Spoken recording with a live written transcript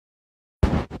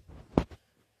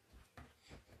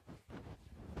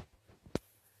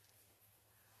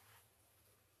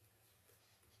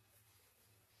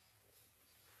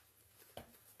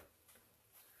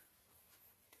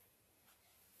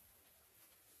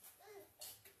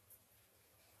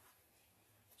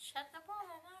Shut the ball,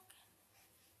 anak.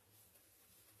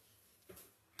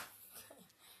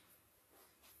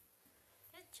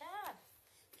 Good job.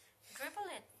 Dribble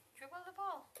it. Dribble the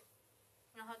ball.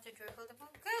 Know how to dribble the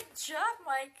ball? Good job,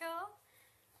 Michael.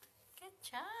 Good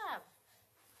job.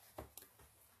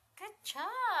 Good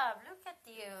job. Look at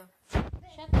you.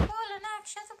 Shut the ball, anak.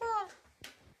 Shut the ball.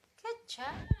 Good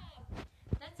job.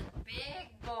 That's a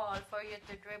big ball for you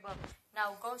to dribble.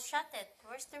 Now go shut it.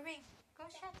 Where's the ring? Go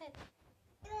shut it.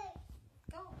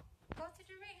 Go. Go to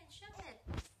the ring and shut it.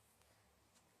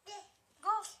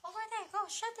 Go. Over there. Go.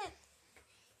 Shut it.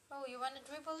 Oh, you want to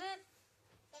dribble it?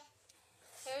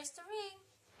 Here's the ring.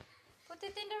 Put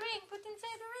it in the ring. Put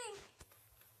inside the ring.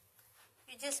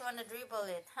 You just want to dribble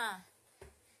it, huh?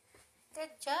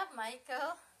 Good job,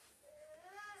 Michael.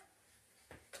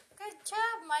 Good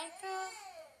job, Michael.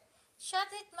 Shut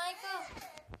it, Michael.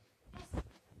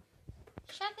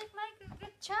 Shut it, Michael.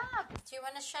 Good job. Do you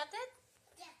want to shut it?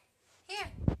 Yeah. Here.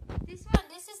 This one.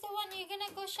 This is the one. You're going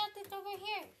to go shut it over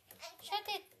here. Shut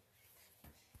it.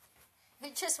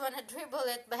 You just want to dribble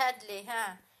it badly,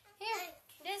 huh? Here.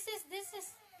 This is.